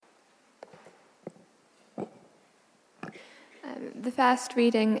The first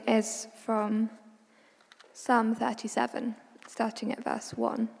reading is from Psalm 37, starting at verse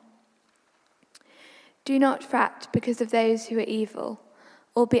 1. Do not fret because of those who are evil,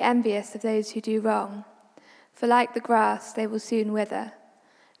 or be envious of those who do wrong. For like the grass, they will soon wither.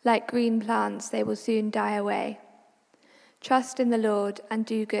 Like green plants, they will soon die away. Trust in the Lord and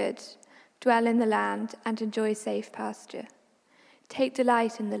do good. Dwell in the land and enjoy safe pasture. Take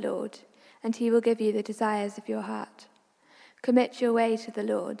delight in the Lord, and he will give you the desires of your heart. Commit your way to the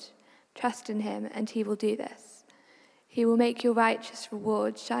Lord. Trust in him, and he will do this. He will make your righteous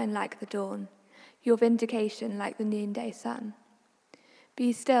reward shine like the dawn, your vindication like the noonday sun.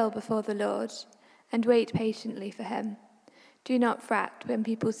 Be still before the Lord, and wait patiently for him. Do not fret when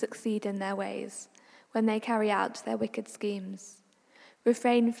people succeed in their ways, when they carry out their wicked schemes.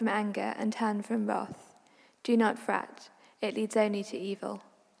 Refrain from anger and turn from wrath. Do not fret, it leads only to evil.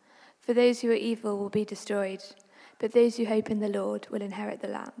 For those who are evil will be destroyed, but those who hope in the Lord will inherit the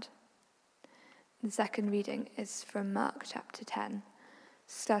land. The second reading is from Mark chapter 10,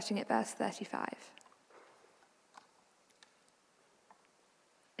 starting at verse 35.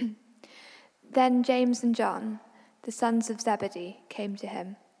 Then James and John, the sons of Zebedee, came to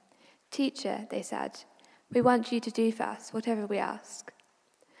him. Teacher, they said, we want you to do for us whatever we ask.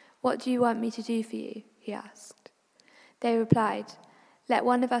 What do you want me to do for you? He asked. They replied, let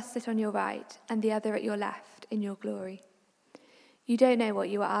one of us sit on your right and the other at your left in your glory. You don't know what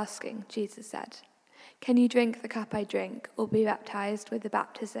you are asking, Jesus said. Can you drink the cup I drink or be baptized with the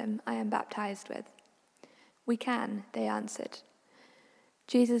baptism I am baptized with? We can, they answered.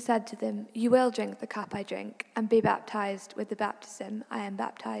 Jesus said to them, you will drink the cup I drink and be baptized with the baptism I am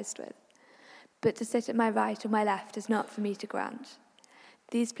baptized with. But to sit at my right or my left is not for me to grant.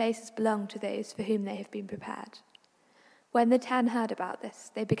 These places belong to those for whom they have been prepared. When the 10 heard about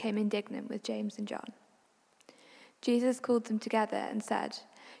this, they became indignant with James and John. Jesus called them together and said,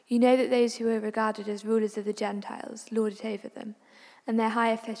 you know that those who are regarded as rulers of the Gentiles lord it over them, and their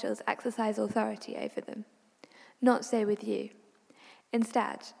high officials exercise authority over them. Not so with you.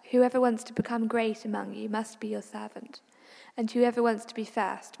 Instead, whoever wants to become great among you must be your servant, and whoever wants to be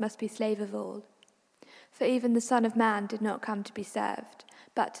first must be slave of all. For even the Son of Man did not come to be served,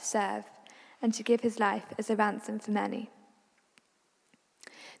 but to serve, and to give his life as a ransom for many.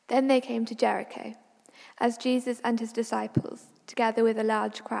 Then they came to Jericho. As Jesus and his disciples, together with a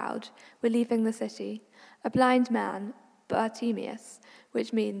large crowd, were leaving the city, a blind man, Bartimaeus,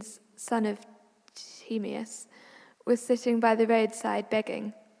 which means son of Timaeus, was sitting by the roadside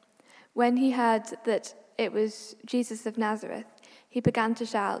begging. When he heard that it was Jesus of Nazareth, he began to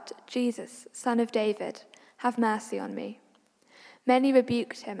shout, Jesus, Son of David, have mercy on me. Many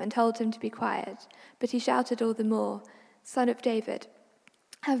rebuked him and told him to be quiet, but he shouted all the more, Son of David,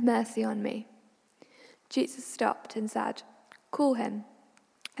 have mercy on me. Jesus stopped and said, call him.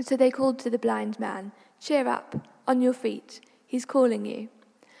 And so they called to the blind man, cheer up, on your feet, he's calling you.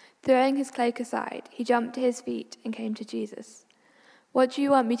 Throwing his cloak aside, he jumped to his feet and came to Jesus. What do you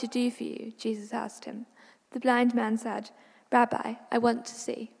want me to do for you? Jesus asked him. The blind man said, Rabbi, I want to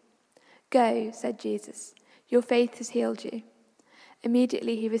see. Go, said Jesus, your faith has healed you.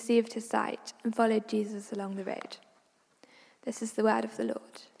 Immediately he received his sight and followed Jesus along the road. This is the word of the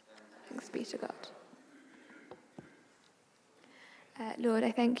Lord. Thanks be to God. Lord, I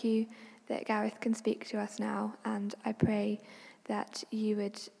thank you that Gareth can speak to us now, and I pray that you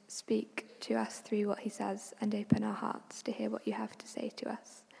would speak to us through what he says and open our hearts to hear what you have to say to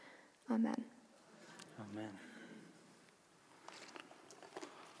us. Amen. Amen.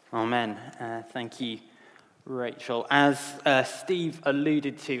 Amen. Thank you, Rachel. As Steve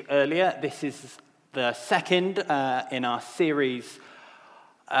alluded to earlier, this is the second in our series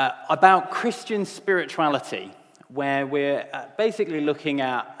about Christian spirituality, where we're basically looking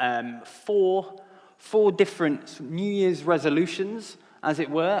at four different New Year's resolutions, as it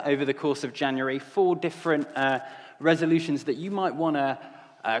were, over the course of January, 4 different resolutions that you might want to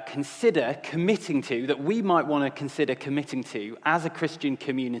consider committing to, that we might want to consider committing to as a Christian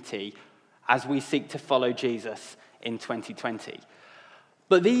community as we seek to follow Jesus in 2020.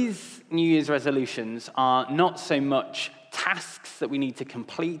 But these New Year's resolutions are not so much tasks that we need to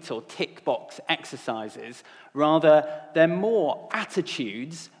complete or tick box exercises. Rather, they're more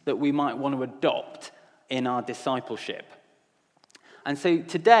attitudes that we might want to adopt in our discipleship. And so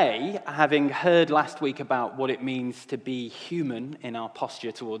today, having heard last week about what it means to be human in our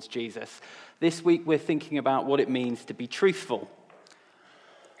posture towards Jesus, this week we're thinking about what it means to be truthful.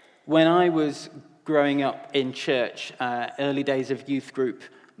 When I was growing up in church, early days of youth group,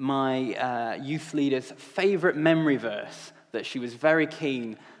 my youth leader's favorite memory verse that she was very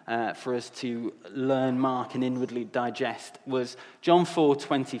keen for us to learn, mark, and inwardly digest was John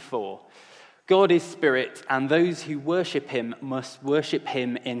 4:24. God is spirit, and those who worship him must worship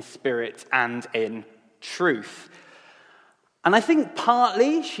him in spirit and in truth. And I think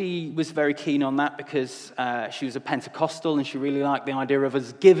partly she was very keen on that because she was a Pentecostal and she really liked the idea of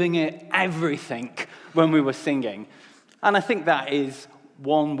us giving it everything when we were singing. And I think that is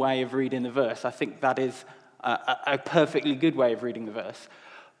one way of reading the verse. I think that is a perfectly good way of reading the verse.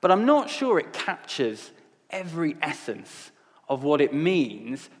 But I'm not sure it captures every essence of what it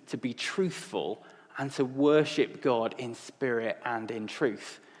means to be truthful and to worship God in spirit and in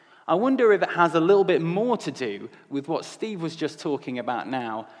truth. I wonder if it has a little bit more to do with what Steve was just talking about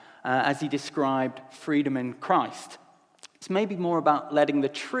now as he described freedom in Christ. It's maybe more about letting the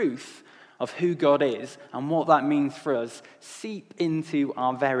truth of who God is and what that means for us seep into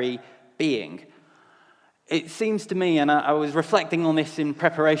our very being. It seems to me, and I was reflecting on this in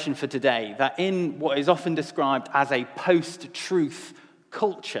preparation for today, that in what is often described as a post-truth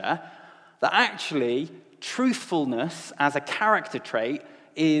culture, that actually truthfulness as a character trait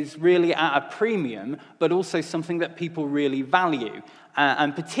is really at a premium, but also something that people really value.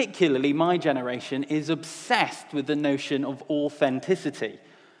 And particularly my generation is obsessed with the notion of authenticity.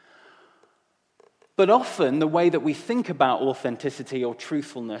 But often the way that we think about authenticity or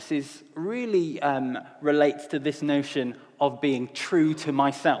truthfulness is really relates to this notion of being true to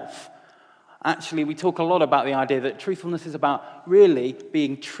myself. Actually, we talk a lot about the idea that truthfulness is about really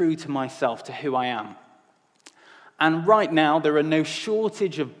being true to myself, to who I am. And right now, there are no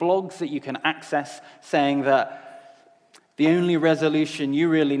shortage of blogs that you can access saying that the only resolution you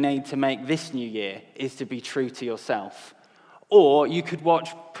really need to make this new year is to be true to yourself. Or you could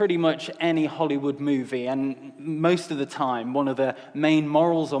watch pretty much any Hollywood movie, and most of the time, one of the main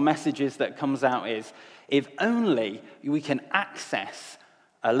morals or messages that comes out is, if only we can access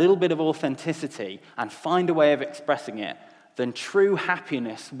a little bit of authenticity and find a way of expressing it, then true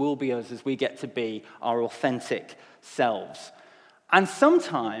happiness will be us as we get to be our authentic selves. And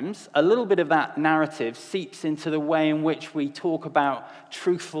sometimes a little bit of that narrative seeps into the way in which we talk about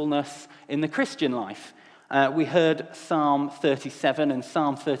truthfulness in the Christian life. We heard Psalm 37, and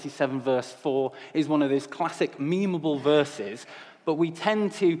Psalm 37 verse 4 is one of those classic memeable verses, but we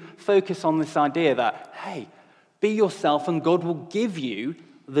tend to focus on this idea that, hey, be yourself and God will give you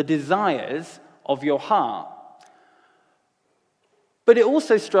the desires of your heart. But it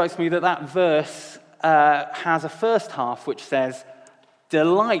also strikes me that that verse has a first half which says,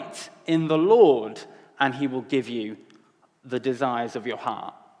 delight in the Lord and he will give you the desires of your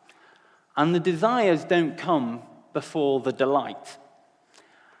heart. And the desires don't come before the delight.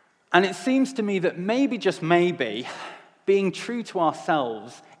 And it seems to me that maybe, just maybe, being true to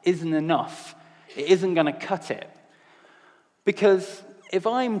ourselves isn't enough. It isn't going to cut it. Because if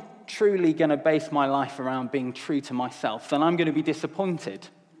I'm truly going to base my life around being true to myself, then I'm going to be disappointed.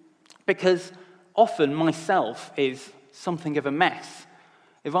 Because often myself is something of a mess.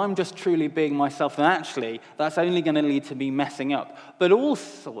 If I'm just truly being myself, then actually that's only going to lead to me messing up. But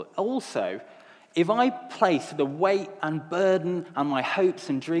also, if I place the weight and burden and my hopes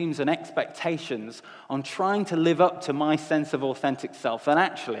and dreams and expectations on trying to live up to my sense of authentic self, then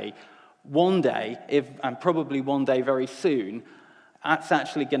actually one day, and probably one day very soon, that's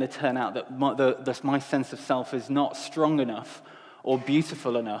actually going to turn out that my sense of self is not strong enough or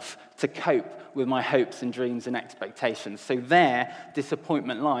beautiful enough to cope with my hopes and dreams and expectations. So there,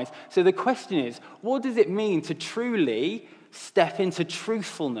 disappointment lies. So the question is, what does it mean to truly step into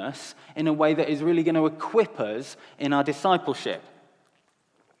truthfulness in a way that is really going to equip us in our discipleship?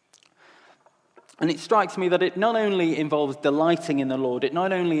 And it strikes me that it not only involves delighting in the Lord, it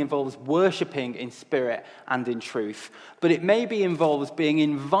not only involves worshipping in spirit and in truth, but it maybe involves being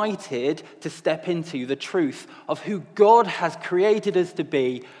invited to step into the truth of who God has created us to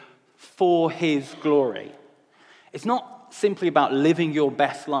be for his glory. It's not simply about living your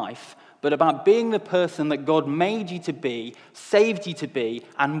best life, but about being the person that God made you to be, saved you to be,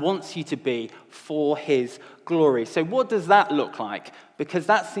 and wants you to be for his glory. So what does that look like? Because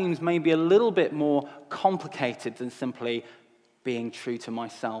that seems maybe a little bit more complicated than simply being true to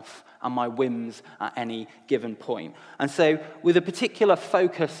myself and my whims at any given point. And so with a particular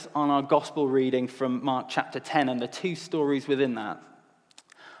focus on our gospel reading from Mark chapter 10 and the two stories within that,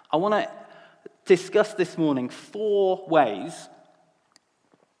 I want to discuss this morning 4 ways,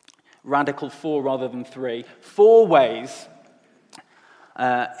 radical 4 rather than 3, 4 ways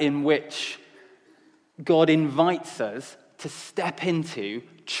in which God invites us to step into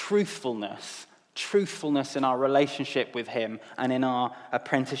truthfulness in our relationship with him and in our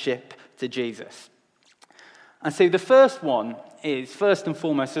apprenticeship to Jesus. And so the first one is, first and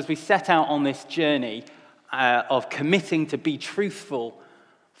foremost, as we set out on this journey of committing to be truthful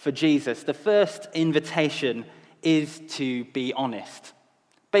for Jesus, the first invitation is to be honest.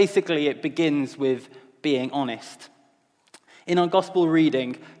 Basically, it begins with being honest. In our gospel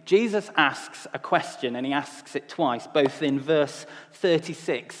reading, Jesus asks a question, and he asks it twice, both in verse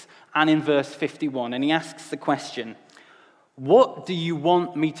 36 and in verse 51. And he asks the question, "What do you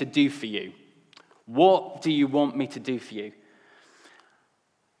want me to do for you? What do you want me to do for you?"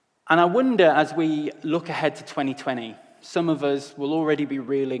 And I wonder, as we look ahead to 2020, some of us will already be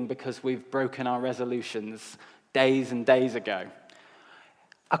reeling because we've broken our resolutions days and days ago.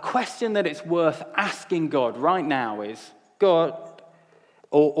 A question that it's worth asking God right now is, God,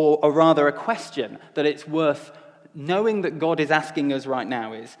 or rather a question that it's worth knowing that God is asking us right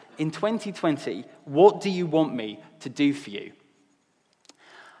now is, in 2020, what do you want me to do for you?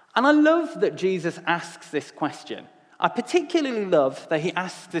 And I love that Jesus asks this question. I particularly love that he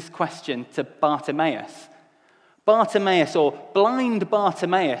asks this question to Bartimaeus. Bartimaeus, or blind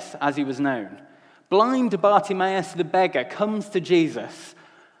Bartimaeus, as he was known. Blind Bartimaeus, the beggar, comes to Jesus.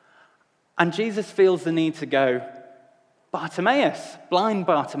 And Jesus feels the need to go, "Bartimaeus, blind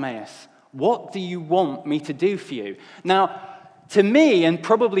Bartimaeus, what do you want me to do for you?" Now, to me, and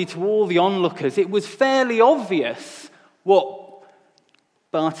probably to all the onlookers, it was fairly obvious what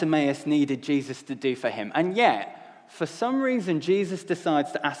Bartimaeus needed Jesus to do for him. And yet, for some reason, Jesus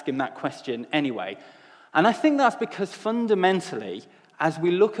decides to ask him that question anyway. And I think that's because fundamentally, as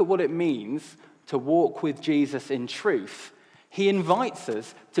we look at what it means to walk with Jesus in truth, he invites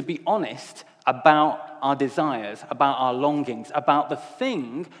us to be honest about our desires, about our longings, about the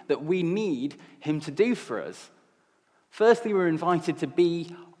thing that we need him to do for us. Firstly, we're invited to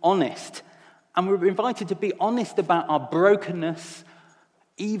be honest. And we're invited to be honest about our brokenness,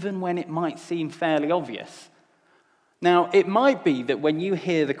 even when it might seem fairly obvious. Now, it might be that when you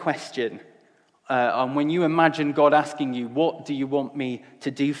hear the question, and when you imagine God asking you, "What do you want me to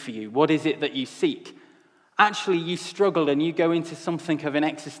do for you? What is it that you seek?" Actually, you struggle and you go into something of an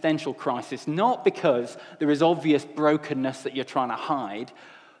existential crisis, not because there is obvious brokenness that you're trying to hide,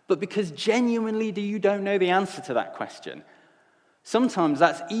 but because genuinely you don't know the answer to that question. Sometimes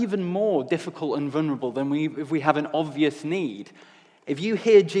that's even more difficult and vulnerable than if we have an obvious need. If you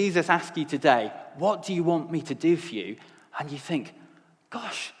hear Jesus ask you today, "What do you want me to do for you?" and you think,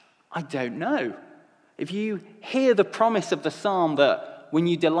 "Gosh, I don't know." If you hear the promise of the psalm that when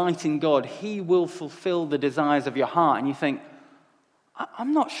you delight in God, he will fulfill the desires of your heart, and you think,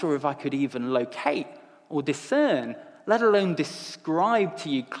 "I'm not sure if I could even locate or discern, let alone describe to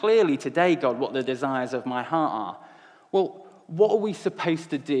you clearly today, God, what the desires of my heart are." Well, what are we supposed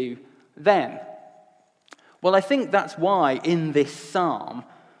to do then? Well, I think that's why in this psalm,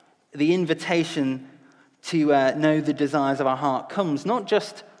 the invitation to know the desires of our heart comes not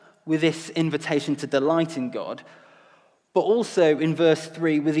just with this invitation to delight in God, but also in verse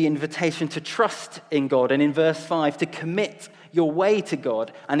 3 with the invitation to trust in God, and in verse 5 to commit your way to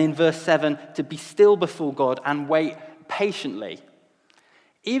God, and in verse 7 to be still before God and wait patiently.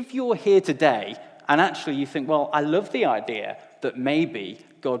 If you're here today and actually you think, "Well, I love the idea that maybe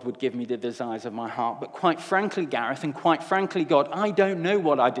God would give me the desires of my heart, but quite frankly, Gareth, and quite frankly, God, I don't know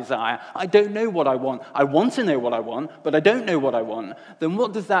what I desire. I don't know what I want. I want to know what I want, but I don't know what I want." Then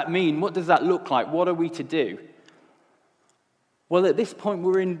what does that mean? What does that look like? What are we to do? Well, at this point,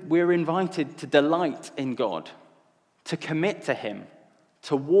 we're invited to delight in God, to commit to him,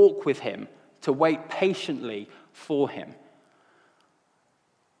 to walk with him, to wait patiently for him,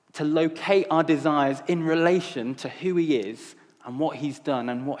 to locate our desires in relation to who he is and what he's done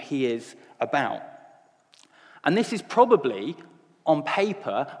and what he is about. And this is probably, on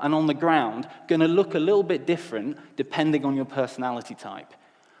paper and on the ground, going to look a little bit different depending on your personality type.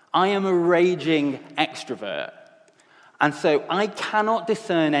 I am a raging extrovert. And so I cannot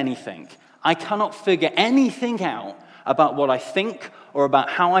discern anything. I cannot figure anything out about what I think or about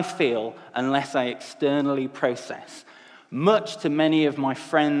how I feel unless I externally process, much to many of my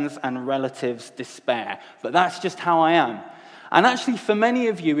friends' and relatives' despair. But that's just how I am. And actually, for many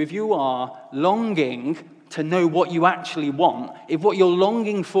of you, if you are longing to know what you actually want, if what you're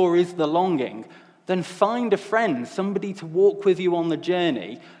longing for is the longing, then find a friend, somebody to walk with you on the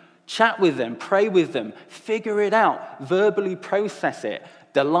journey. Chat with them, pray with them, figure it out, verbally process it,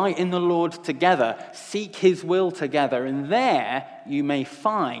 delight in the Lord together, seek his will together, and there you may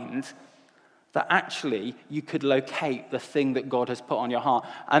find that actually you could locate the thing that God has put on your heart.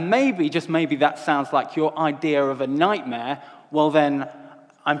 And maybe, just maybe, that sounds like your idea of a nightmare. Well then,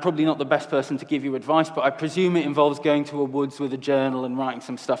 I'm probably not the best person to give you advice, but I presume it involves going to a woods with a journal and writing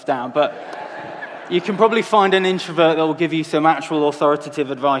some stuff down. But You can probably find an introvert that will give you some actual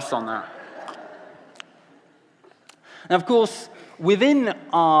authoritative advice on that. Now, of course, within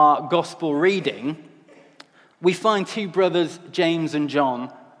our gospel reading, we find two brothers, James and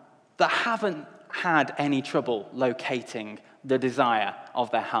John, that haven't had any trouble locating the desire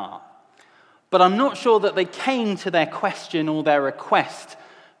of their heart. But I'm not sure that they came to their question or their request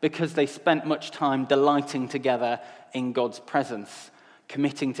because they spent much time delighting together in God's presence,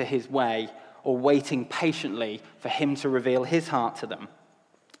 committing to his way, or waiting patiently for him to reveal his heart to them.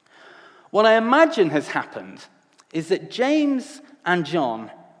 What I imagine has happened is that James and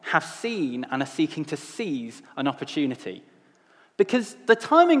John have seen and are seeking to seize an opportunity. Because the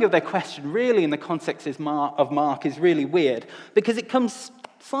timing of their question, really in the context of Mark, is really weird, because it comes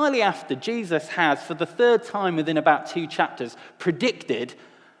slightly after Jesus has, for the third time within about 2 chapters, predicted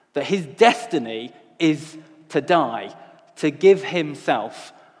that his destiny is to die, to give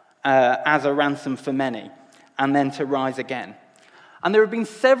himself as a ransom for many, and then to rise again. And there have been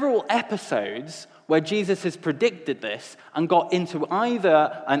several episodes where Jesus has predicted this and got into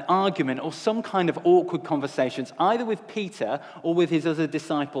either an argument or some kind of awkward conversations, either with Peter or with his other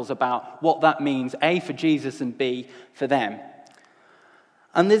disciples about what that means, A, for Jesus and B, for them.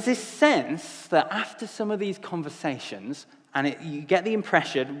 And there's this sense that after some of these conversations, and you get the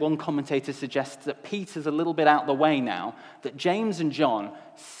impression, one commentator suggests that Peter's a little bit out the way now, that James and John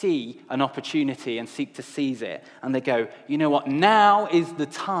see an opportunity and seek to seize it. And they go, you know what, now is the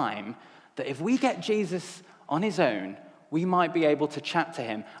time that if we get Jesus on his own, we might be able to chat to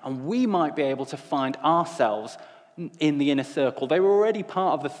him, and we might be able to find ourselves in the inner circle. They were already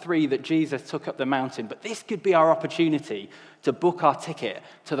part of the 3 that Jesus took up the mountain, but this could be our opportunity to book our ticket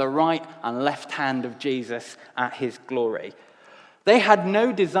to the right and left hand of Jesus at his glory. They had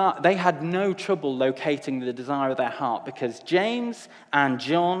no trouble locating the desire of their heart because James and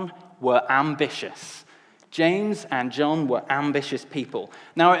John were ambitious. James and John were ambitious people.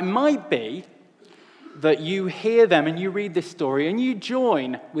 Now, it might be that you hear them and you read this story and you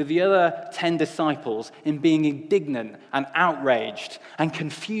join with the other 10 disciples in being indignant and outraged and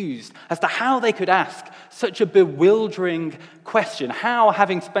confused as to how they could ask such a bewildering question, how,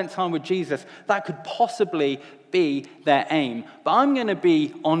 having spent time with Jesus, that could possibly be their aim. But I'm going to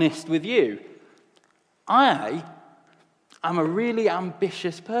be honest with you. I am a really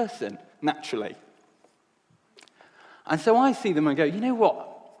ambitious person, naturally. And so I see them and go, you know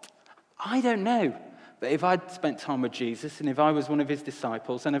what? I don't know that if I'd spent time with Jesus and if I was one of his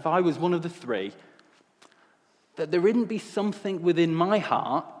disciples and if I was one of the 3, that there wouldn't be something within my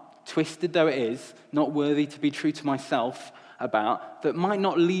heart, twisted though it is, not worthy to be true to myself about, that might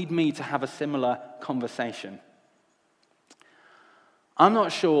not lead me to have a similar conversation. I'm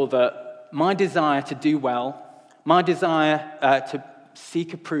not sure that my desire to do well, my desire to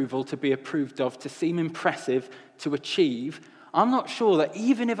seek approval, to be approved of, to seem impressive, to achieve, I'm not sure that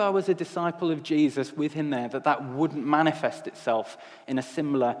even if I was a disciple of Jesus with him there, that wouldn't manifest itself in a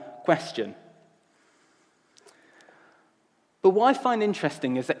similar question. But what I find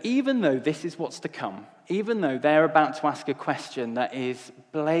interesting is that even though this is what's to come, even though they're about to ask a question that is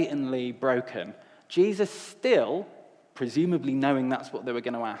blatantly broken, Jesus still, presumably knowing that's what they were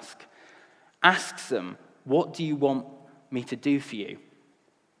going to ask, asks them, what do you want me to do for you?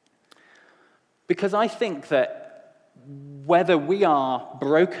 Because I think that whether we are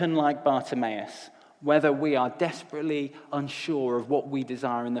broken like Bartimaeus, whether we are desperately unsure of what we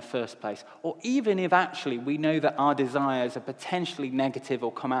desire in the first place, or even if actually we know that our desires are potentially negative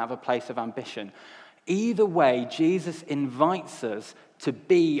or come out of a place of ambition, either way, Jesus invites us to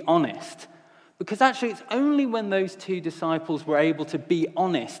be honest. Because actually it's only when those 2 disciples were able to be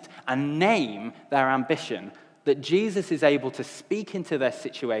honest and name their ambition that Jesus is able to speak into their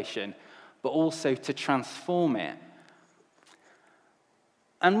situation, but also to transform it.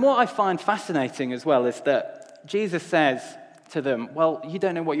 And what I find fascinating as well is that Jesus says to them, well, you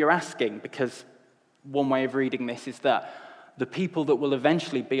don't know what you're asking, because one way of reading this is that the people that will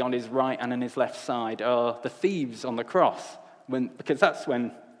eventually be on his right and on his left side are the thieves on the cross, because that's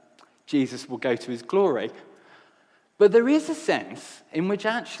when Jesus will go to his glory. But there is a sense in which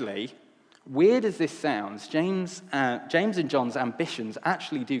actually, weird as this sounds, James and John's ambitions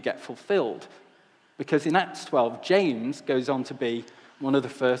actually do get fulfilled. Because in Acts 12, James goes on to be one of the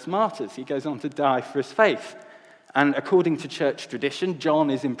first martyrs. He goes on to die for his faith. And according to church tradition, John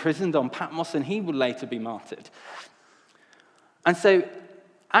is imprisoned on Patmos and he will later be martyred. And so,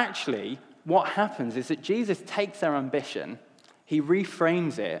 actually, what happens is that Jesus takes their ambition, he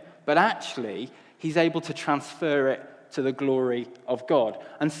reframes it, but actually, he's able to transfer it to the glory of God.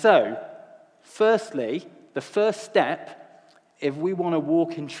 And so, firstly, the first step, if we want to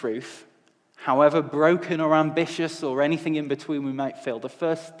walk in truth, However broken or ambitious or anything in between we might feel, the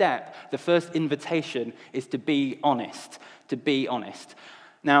first step, the first invitation is to be honest, to be honest.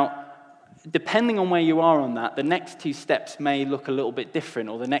 Now, depending on where you are on that, the next two steps may look a little bit different,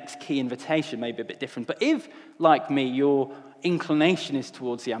 or the next key invitation may be a bit different. But if, like me, your inclination is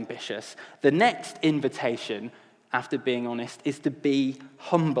towards the ambitious, the next invitation, after being honest, is to be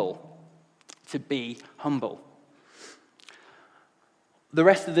humble. To be humble. The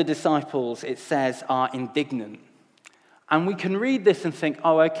rest of the disciples, it says, are indignant. And we can read this and think,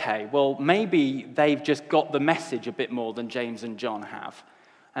 oh, okay, well, maybe they've just got the message a bit more than James and John have.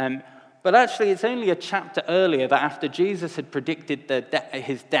 But actually, it's only a chapter earlier that after Jesus had predicted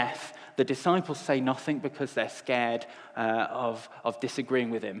his death, the disciples say nothing because they're scared of disagreeing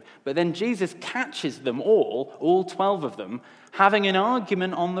with him. But then Jesus catches them all 12 of them, having an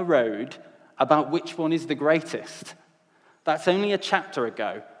argument on the road about which one is the greatest. That's only a chapter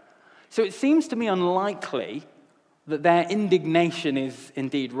ago. So it seems to me unlikely that their indignation is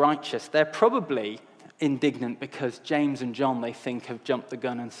indeed righteous. They're probably indignant because James and John, they think, have jumped the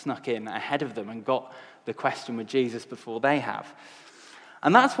gun and snuck in ahead of them and got the question with Jesus before they have.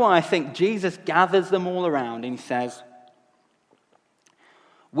 And that's why I think Jesus gathers them all around and he says,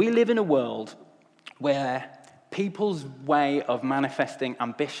 we live in a world where people's way of manifesting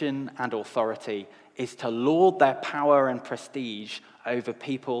ambition and authority is to lord their power and prestige over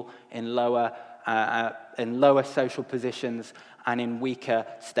people in lower social positions and in weaker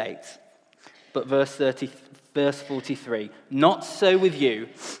states. But verse 43, not so with you.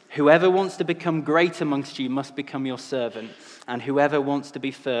 Whoever wants to become great amongst you must become your servant, and whoever wants to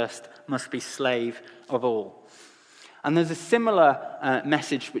be first must be slave of all. And there's a similar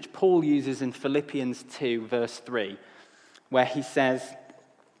message which Paul uses in Philippians 2, verse 3, where he says,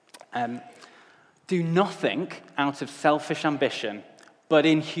 do nothing out of selfish ambition, but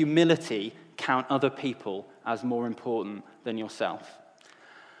in humility count other people as more important than yourself.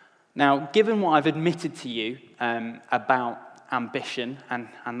 Now, given what I've admitted to you about ambition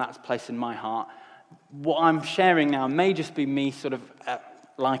and that's placed in my heart, what I'm sharing now may just be me sort of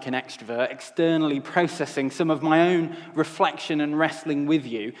like an extrovert, externally processing some of my own reflection and wrestling with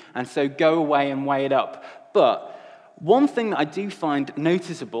you, and so go away and weigh it up. But one thing that I do find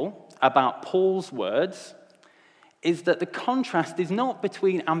noticeable about Paul's words is that the contrast is not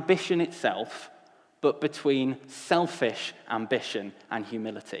between ambition itself, but between selfish ambition and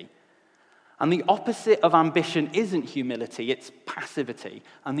humility. And the opposite of ambition isn't humility, it's passivity.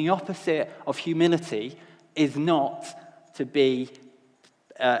 And the opposite of humility is not to be,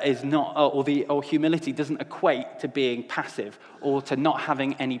 or humility doesn't equate to being passive or to not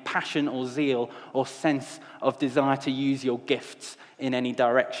having any passion or zeal or sense of desire to use your gifts in any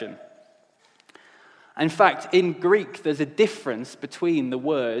direction. In fact, in Greek, there's a difference between the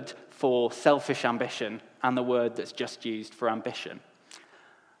word for selfish ambition and the word that's just used for ambition.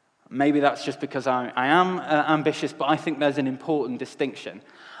 Maybe that's just because I am ambitious, but I think there's an important distinction.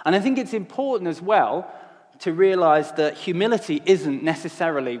 And I think it's important as well to realize that humility isn't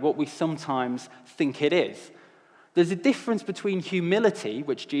necessarily what we sometimes think it is. There's a difference between humility,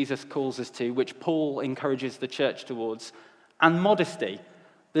 which Jesus calls us to, which Paul encourages the church towards, and modesty.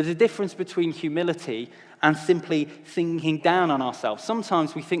 There's a difference between humility and simply thinking down on ourselves.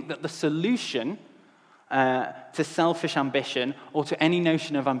 Sometimes we think that the solution to selfish ambition or to any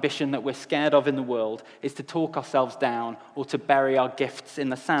notion of ambition that we're scared of in the world is to talk ourselves down or to bury our gifts in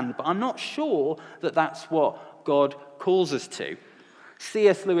the sand. But I'm not sure that that's what God calls us to.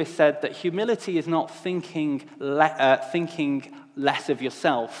 C.S. Lewis said that humility is not thinking less of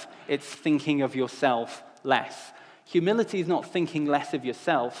yourself, it's thinking of yourself less. Humility is not thinking less of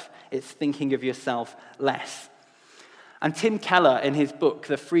yourself, it's thinking of yourself less. And Tim Keller, in his book,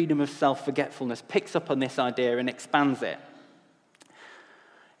 The Freedom of Self-Forgetfulness, picks up on this idea and expands it.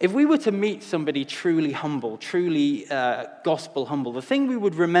 If we were to meet somebody truly humble, truly gospel humble, the thing we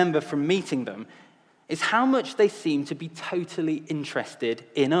would remember from meeting them is how much they seem to be totally interested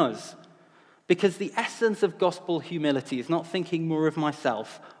in us. Because the essence of gospel humility is not thinking more of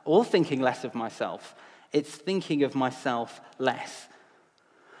myself or thinking less of myself. It's thinking of myself less.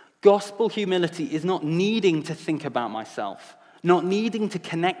 Gospel humility is not needing to think about myself, not needing to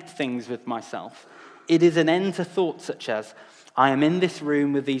connect things with myself. It is an end to thoughts such as, I am in this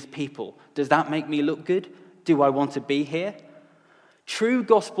room with these people. Does that make me look good? Do I want to be here? True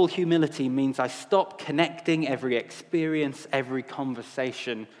gospel humility means I stop connecting every experience, every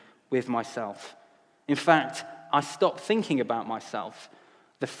conversation with myself. In fact, I stop thinking about myself.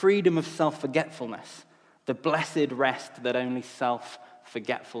 The freedom of self-forgetfulness, the blessed rest that only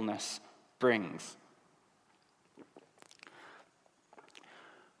self-forgetfulness brings.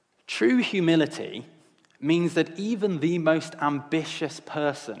 True humility means that even the most ambitious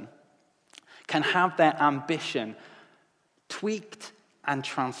person can have their ambition tweaked and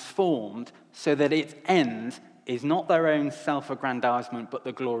transformed so that its end is not their own self-aggrandizement, but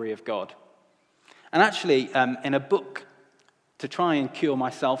the glory of God. And actually, in a book to try and cure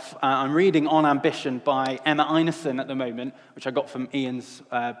myself, I'm reading On Ambition by Emma Einarson at the moment, which I got from Ian's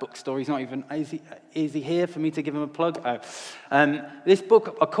bookstore. He's not even, is he here for me to give him a plug? Oh. This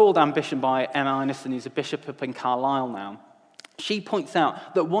book called Ambition by Emma Einarson, who's a bishop up in Carlisle now. She points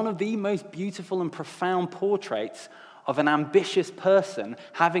out that one of the most beautiful and profound portraits of an ambitious person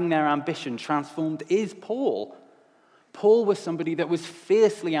having their ambition transformed is Paul. Paul was somebody that was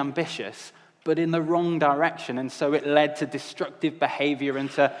fiercely ambitious, but in the wrong direction, and so it led to destructive behavior and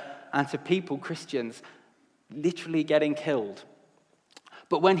to people, Christians, literally getting killed.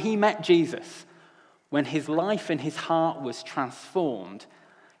 But when he met Jesus, when his life and his heart was transformed,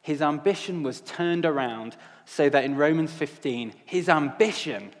 his ambition was turned around so that in Romans 15, his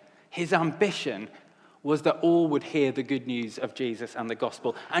ambition was that all would hear the good news of Jesus and the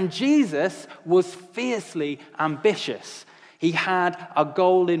gospel. And Jesus was fiercely ambitious. He had a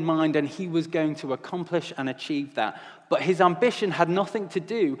goal in mind and he was going to accomplish and achieve that. But his ambition had nothing to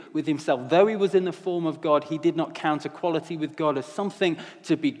do with himself. Though he was in the form of God, he did not count equality with God as something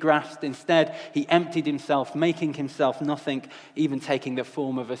to be grasped. Instead, he emptied himself, making himself nothing, even taking the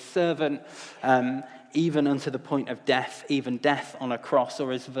form of a servant, even unto the point of death, even death on a cross.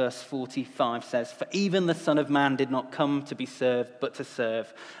 Or as verse 45 says, for even the Son of Man did not come to be served, but to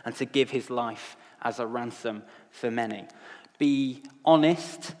serve, and to give his life as a ransom for many. Be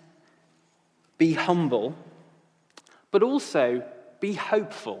honest, be humble, but also be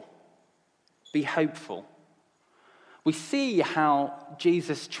hopeful. Be hopeful. We see how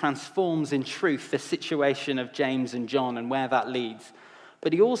Jesus transforms in truth the situation of James and John and where that leads.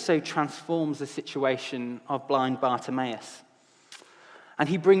 But he also transforms the situation of blind Bartimaeus. And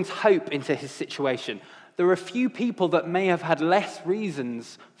he brings hope into his situation. There are a few people that may have had less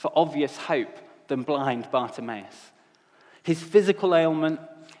reasons for obvious hope than blind Bartimaeus. His physical ailment,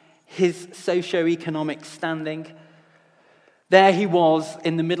 his socio-economic standing. There he was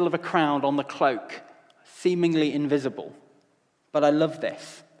in the middle of a crowd on the cloak, seemingly invisible. But I love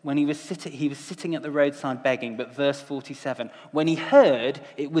this. When he was sitting at the roadside begging, but verse 47, when he heard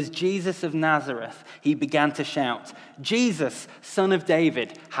it was Jesus of Nazareth, he began to shout, Jesus, Son of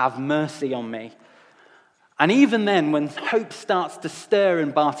David, have mercy on me. And even then, when hope starts to stir in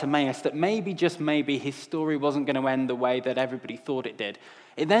Bartimaeus, that maybe, just maybe, his story wasn't going to end the way that everybody thought it did,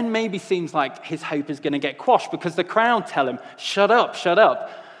 it then maybe seems like his hope is going to get quashed because the crowd tell him, shut up, shut up.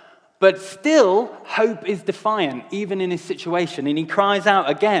 But still, hope is defiant, even in his situation. And he cries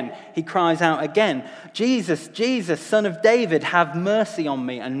out again. Jesus, Jesus, Son of David, have mercy on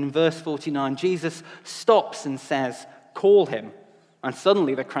me. And in verse 49, Jesus stops and says, call him. And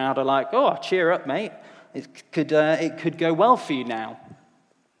suddenly the crowd are like, oh, cheer up, mate. It could go well for you now.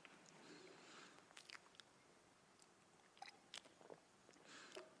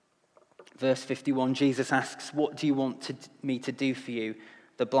 Verse 51, Jesus asks, what do you want me to do for you?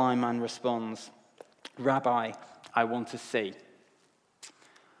 The blind man responds, Rabbi, I want to see.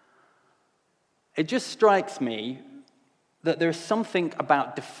 It just strikes me that there's something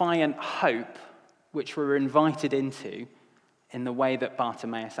about defiant hope which we're invited into in the way that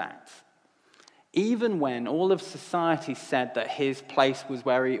Bartimaeus acts. Even when all of society said that his place was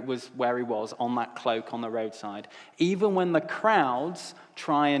where he was, on that cloak on the roadside, even when the crowds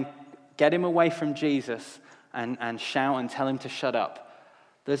try and get him away from Jesus and shout and tell him to shut up,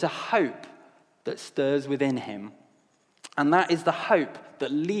 there's a hope that stirs within him. And that is the hope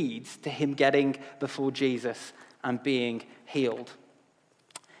that leads to him getting before Jesus and being healed.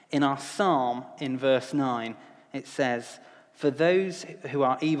 In our psalm, in verse 9, it says, for those who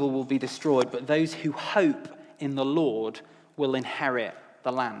are evil will be destroyed, but those who hope in the Lord will inherit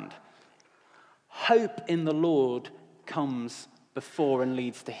the land. Hope in the Lord comes before and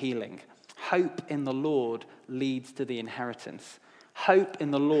leads to healing. Hope in the Lord leads to the inheritance. Hope in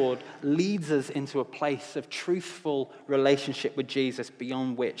the Lord leads us into a place of truthful relationship with Jesus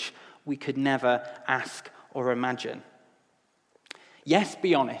beyond which we could never ask or imagine. Yes,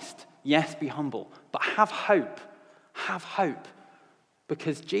 be honest. Yes, be humble. But have hope. Have hope.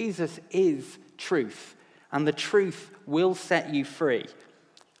 Because Jesus is truth. And the truth will set you free.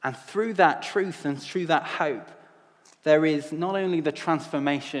 And through that truth and through that hope, there is not only the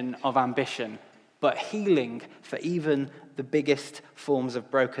transformation of ambition, but healing for even the biggest forms of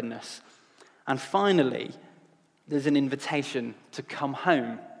brokenness. And finally, there's an invitation to come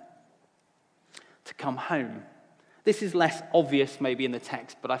home. To come home. This is less obvious maybe in the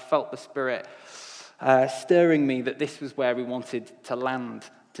text, but I felt the Spirit stirring me that this was where we wanted to land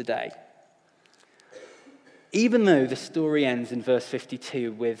today. Even though the story ends in verse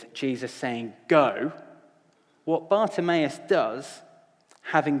 52 with Jesus saying, "Go," what Bartimaeus does,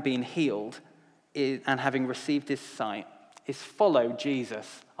 having been healed and having received his sight, is follow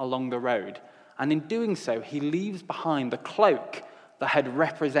Jesus along the road. And in doing so, he leaves behind the cloak that had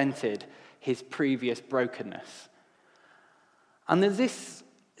represented his previous brokenness. And there's this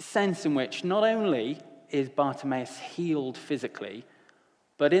sense in which not only is Bartimaeus healed physically,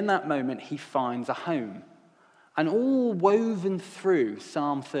 but in that moment he finds a home. And all woven through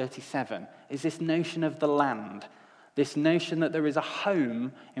Psalm 37 is this notion of the land, this notion that there is a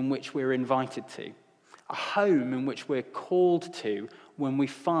home in which we're invited to, a home in which we're called to when we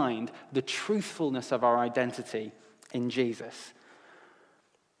find the truthfulness of our identity in Jesus.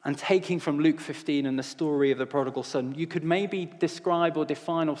 And taking from Luke 15 and the story of the prodigal son, you could maybe describe or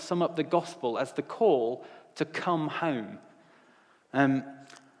define or sum up the gospel as the call to come home.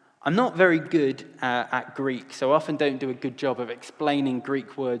 I'm not very good at Greek, so I often don't do a good job of explaining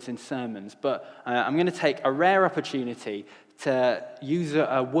Greek words in sermons, but I'm going to take a rare opportunity to use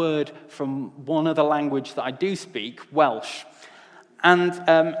a word from one other language that I do speak, Welsh. And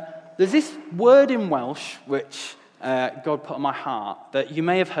there's this word in Welsh which God put on my heart that you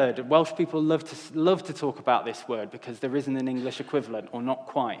may have heard. Welsh people love to talk about this word because there isn't an English equivalent, or not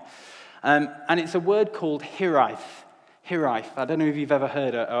quite. And it's a word called hiraeth. Hiraeth. I don't know if you've ever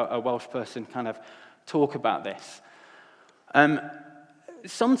heard a Welsh person kind of talk about this.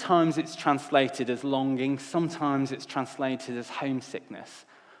 Sometimes it's translated as longing, sometimes it's translated as homesickness.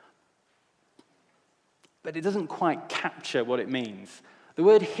 But it doesn't quite capture what it means. The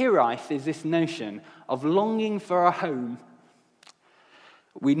word hiraeth is this notion of longing for a home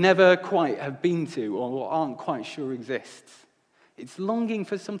we never quite have been to or aren't quite sure exists. It's longing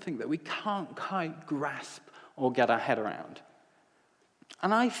for something that we can't quite grasp or get our head around.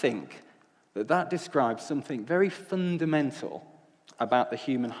 And I think that describes something very fundamental about the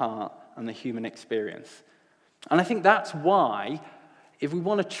human heart and the human experience. And I think that's why, if we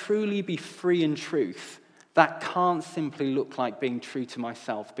want to truly be free in truth, that can't simply look like being true to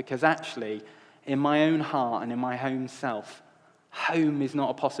myself, because actually, in my own heart and in my own self, home is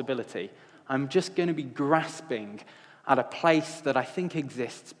not a possibility. I'm just going to be grasping at a place that I think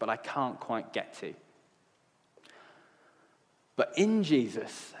exists, but I can't quite get to. But in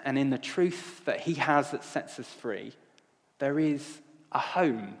Jesus and in the truth that he has that sets us free, there is a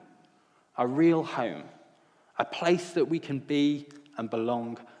home, a real home, a place that we can be and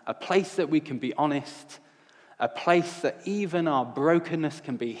belong, a place that we can be honest, a place that even our brokenness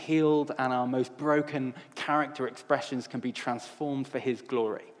can be healed and our most broken character expressions can be transformed for his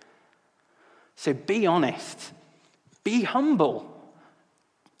glory. So be honest, be humble,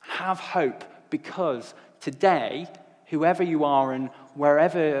 have hope, because today, whoever you are and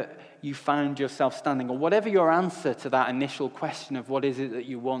wherever you found yourself standing, or whatever your answer to that initial question of what is it that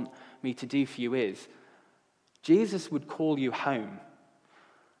you want me to do for you is, Jesus would call you home.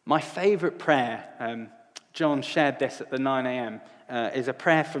 My favorite prayer, John shared this at the 9 a.m., is a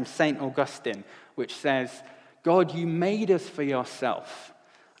prayer from St. Augustine, which says, "God, you made us for yourself,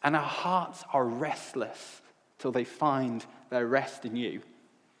 and our hearts are restless till they find their rest in you."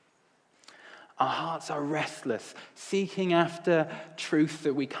 Our hearts are restless, seeking after truth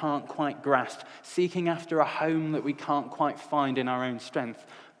that we can't quite grasp, seeking after a home that we can't quite find in our own strength.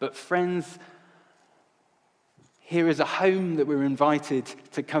 But friends, here is a home that we're invited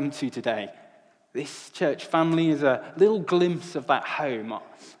to come to today. This church family is a little glimpse of that home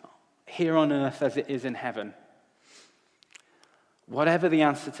here on earth as it is in heaven. Whatever the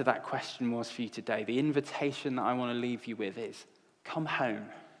answer to that question was for you today, the invitation that I want to leave you with is, come home.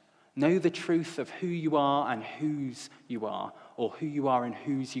 Know the truth of who you are and whose you are, or who you are and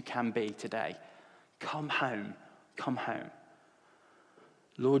whose you can be today. Come home. Come home.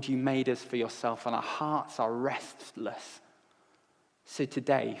 Lord, you made us for yourself, and our hearts are restless. So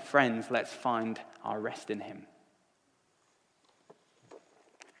today, friends, let's find our rest in him.